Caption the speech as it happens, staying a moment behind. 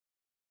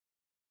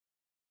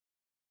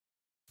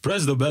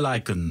Press the bell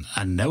icon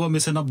and never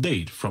miss an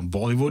update from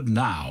Bollywood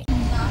Now.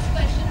 Last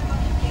question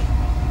about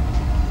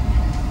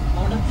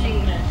the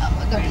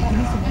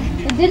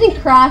plane. It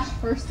didn't crash,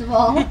 first of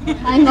all.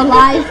 I'm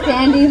alive,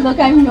 standing. Look,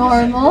 I'm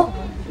normal.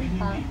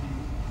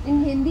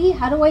 In Hindi,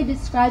 how do I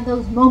describe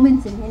those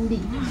moments in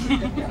Hindi?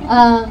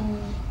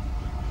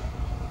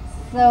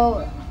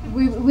 So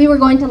we were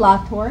going to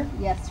Latur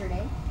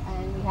yesterday,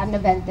 and we had an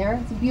event there.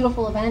 It's a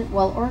beautiful event,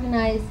 well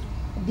organized.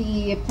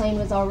 The plane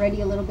was already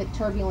a little bit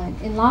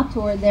turbulent. In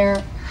Latur,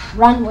 their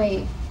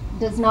runway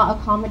does not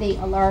accommodate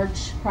a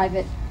large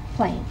private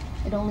plane.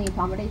 It only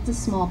accommodates a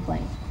small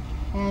plane.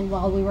 And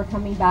while we were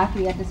coming back,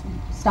 we had to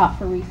stop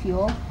for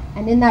refuel.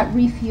 And in that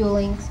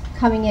refueling,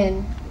 coming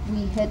in,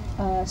 we hit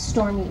a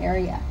stormy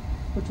area,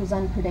 which was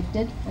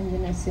unpredicted, I'm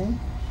going to assume.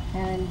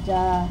 And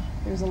there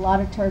was a lot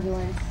of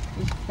turbulence. It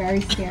was very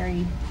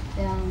scary.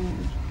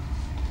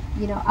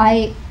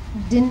 I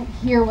didn't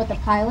hear what the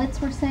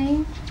pilots were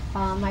saying.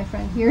 My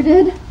friend here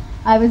did.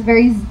 I was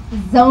very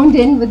zoned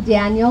in with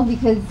Daniel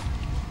because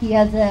he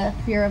has a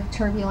fear of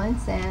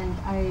turbulence, and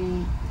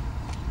I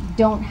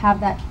don't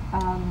have that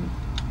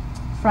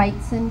fright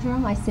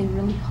syndrome. I stay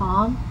really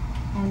calm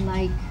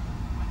and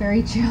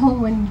very chill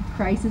when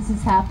crisis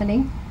is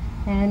happening.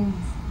 And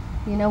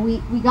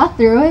we got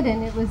through it,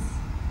 and it was,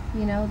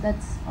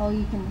 that's all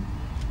you can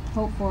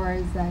hope for,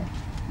 is that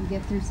you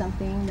get through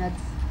something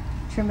that's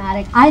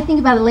traumatic. I think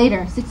about it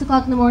later. 6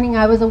 o'clock in the morning,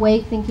 I was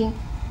awake thinking,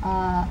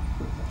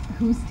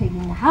 who's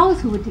taking the house,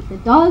 who would take the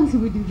dogs, who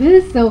would do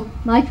this? So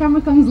my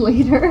trauma comes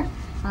later.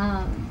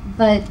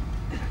 But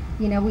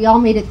we all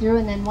made it through,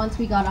 and then once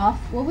we got off,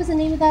 what was the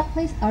name of that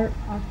place?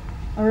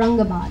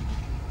 Aurangabad.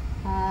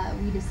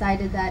 We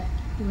decided that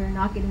we were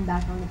not getting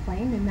back on the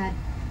plane, and that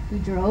we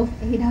drove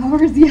 8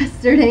 hours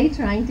yesterday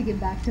trying to get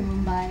back to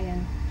Mumbai.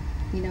 And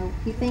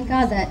we thank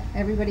God that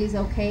everybody's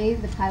okay,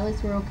 the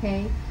pilots were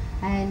okay,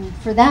 and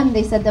for them,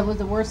 they said that was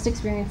the worst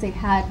experience they'd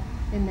had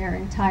in their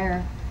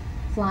entire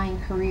flying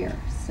career.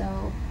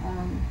 So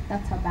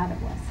that's how bad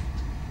it was.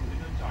 Was it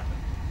a charter?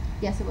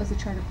 Yes, it was a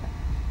charter plane.